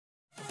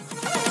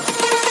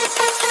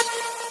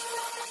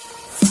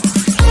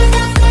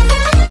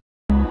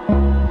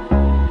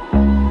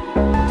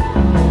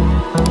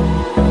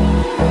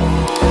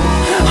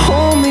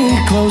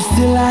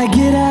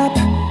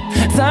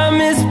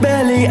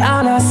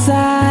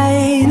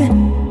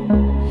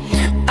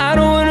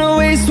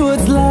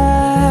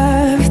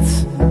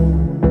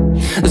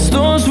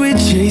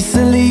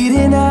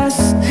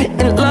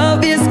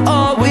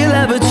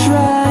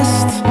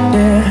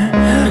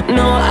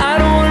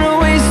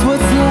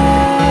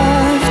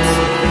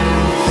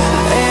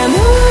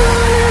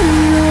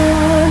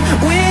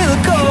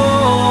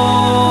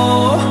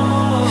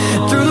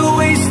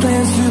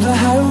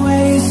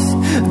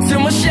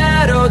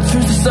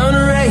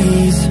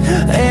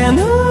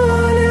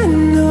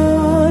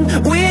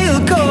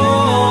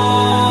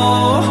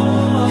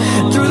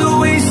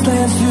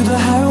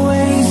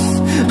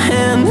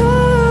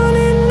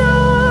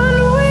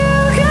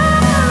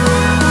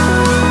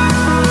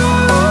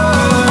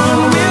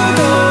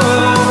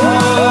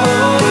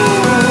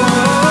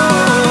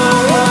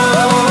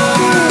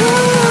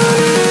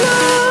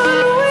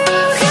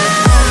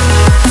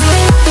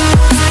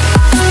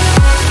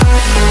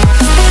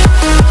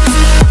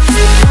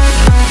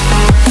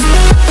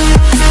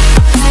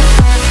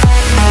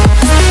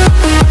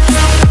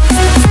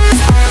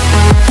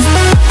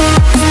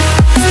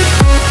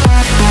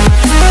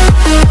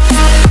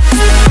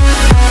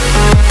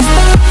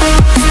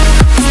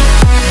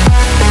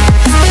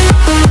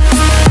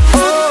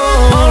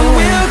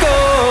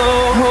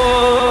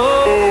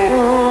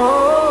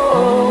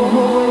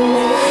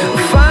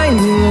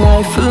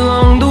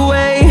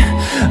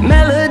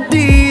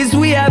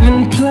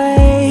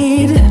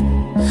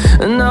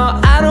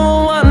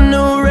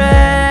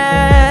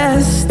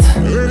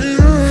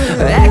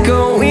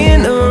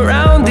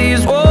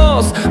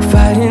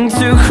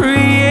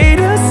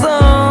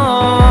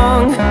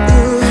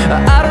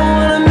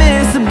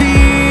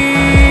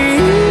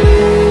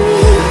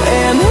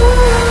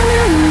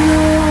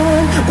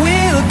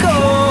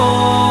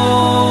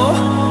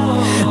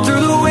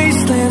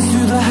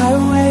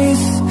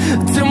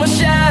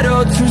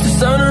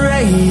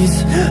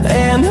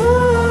and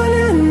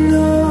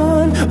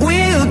on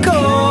we'll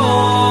go,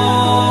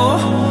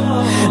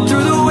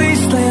 through the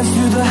wastelands,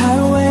 through the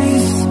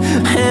highways,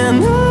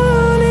 and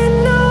on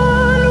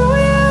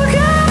we'll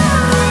go,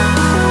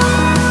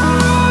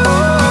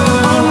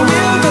 on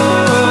we'll go.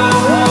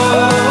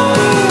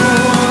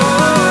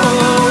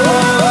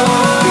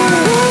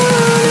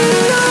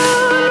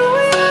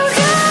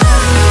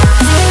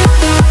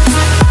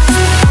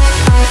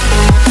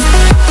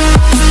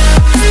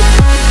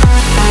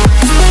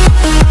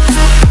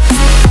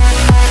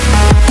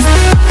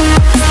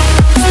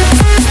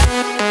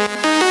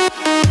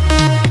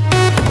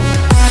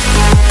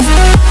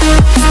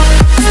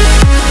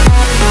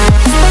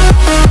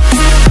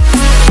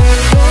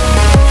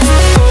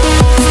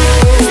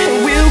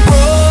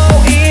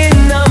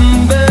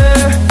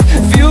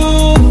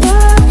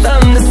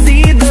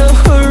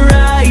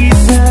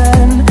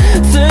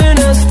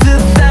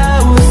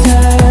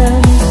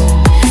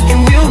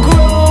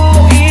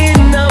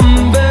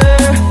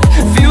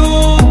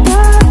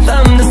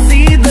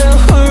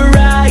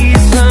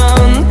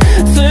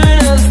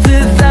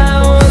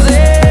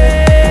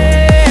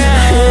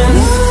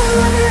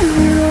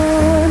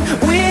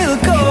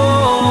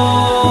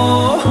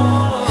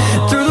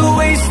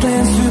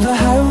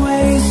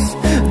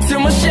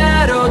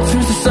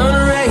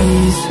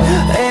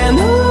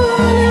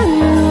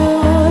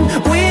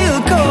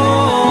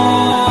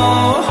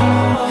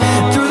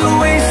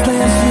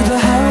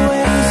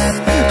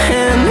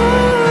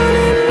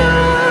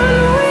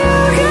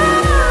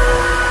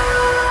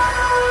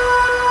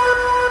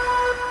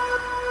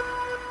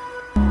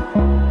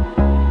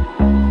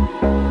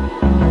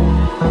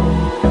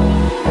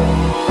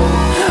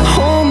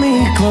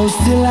 Close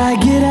till I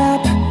get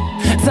up,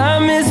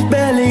 time is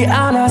barely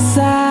on our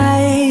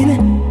side.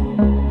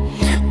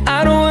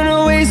 I don't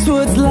wanna waste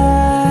what's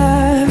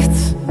left.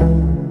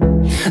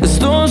 The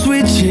storms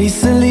we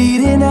chase are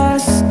leading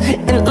us,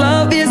 and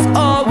love is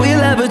all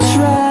we'll ever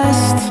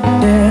trust.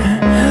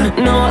 Yeah,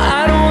 no,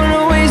 I don't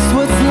wanna waste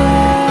what's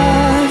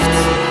left.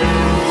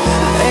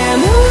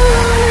 And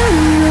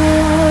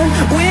on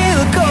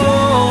we'll go,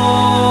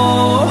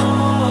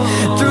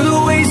 through the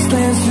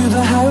wastelands, through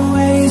the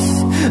highways,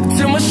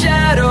 till my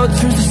shadow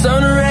turns to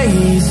sun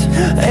rays,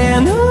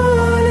 and on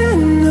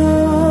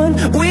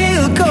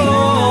we'll go,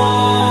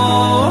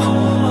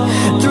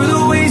 through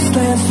the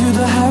wastelands, through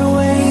the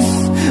highways,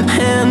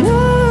 and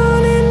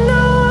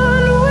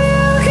on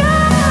we'll go,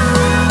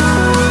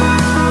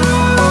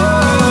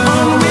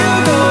 on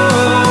we'll go.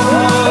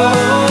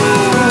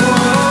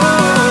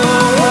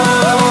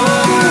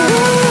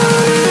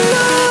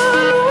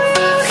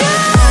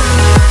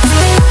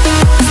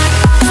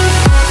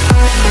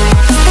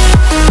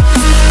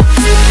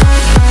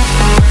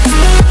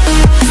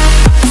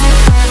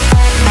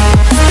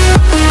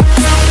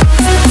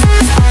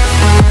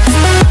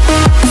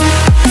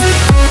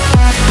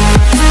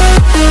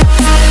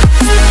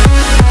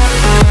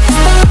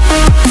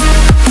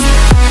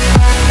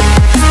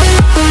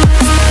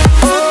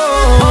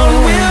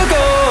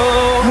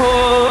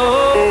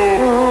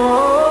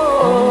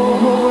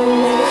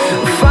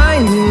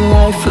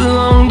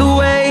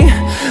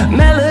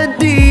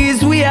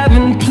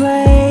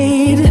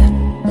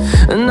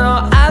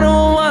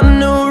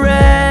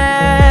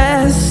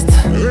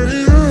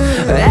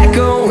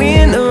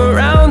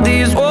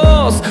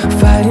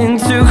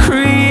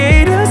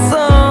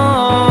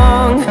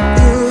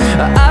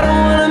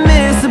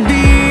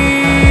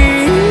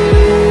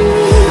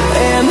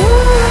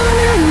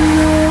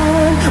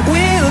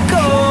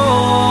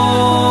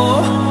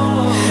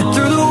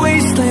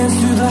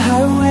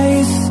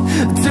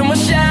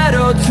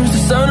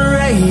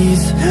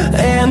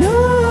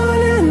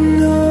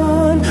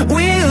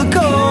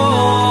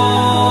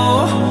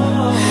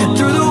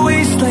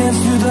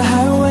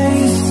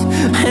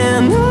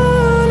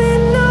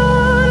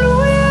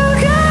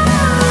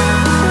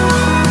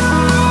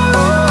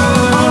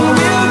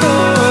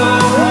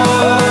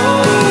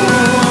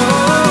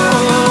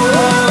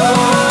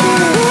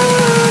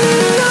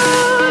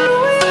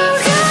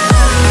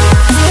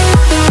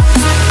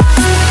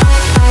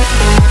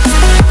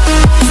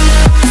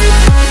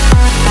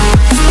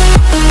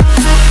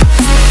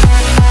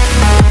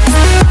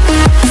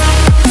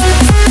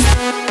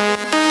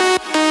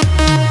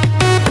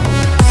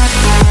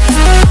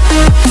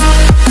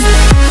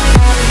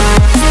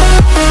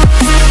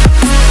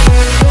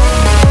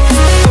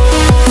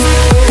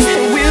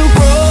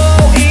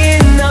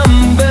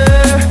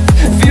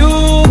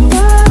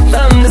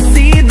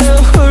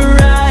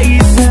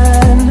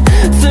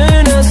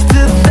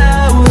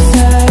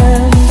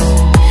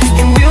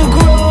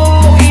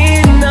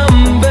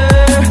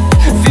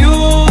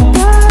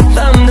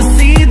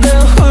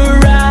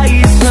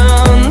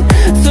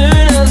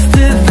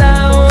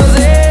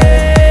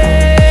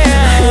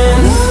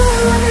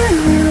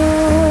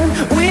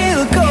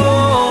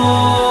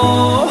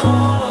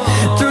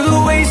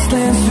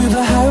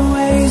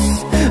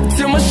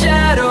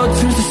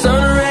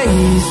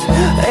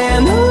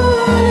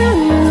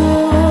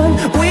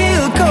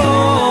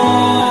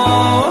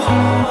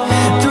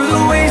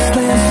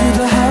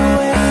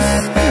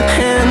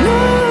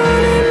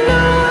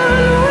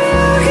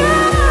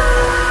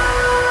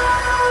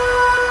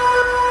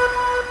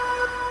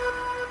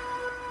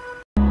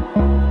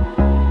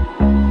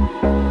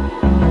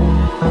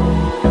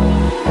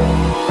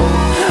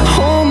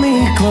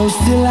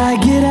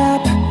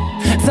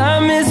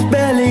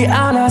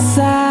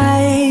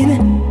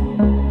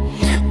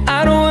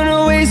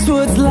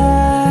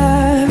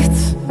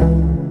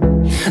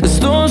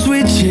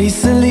 we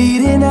chase are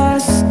leading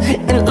us,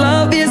 and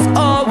love is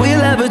all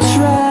we'll ever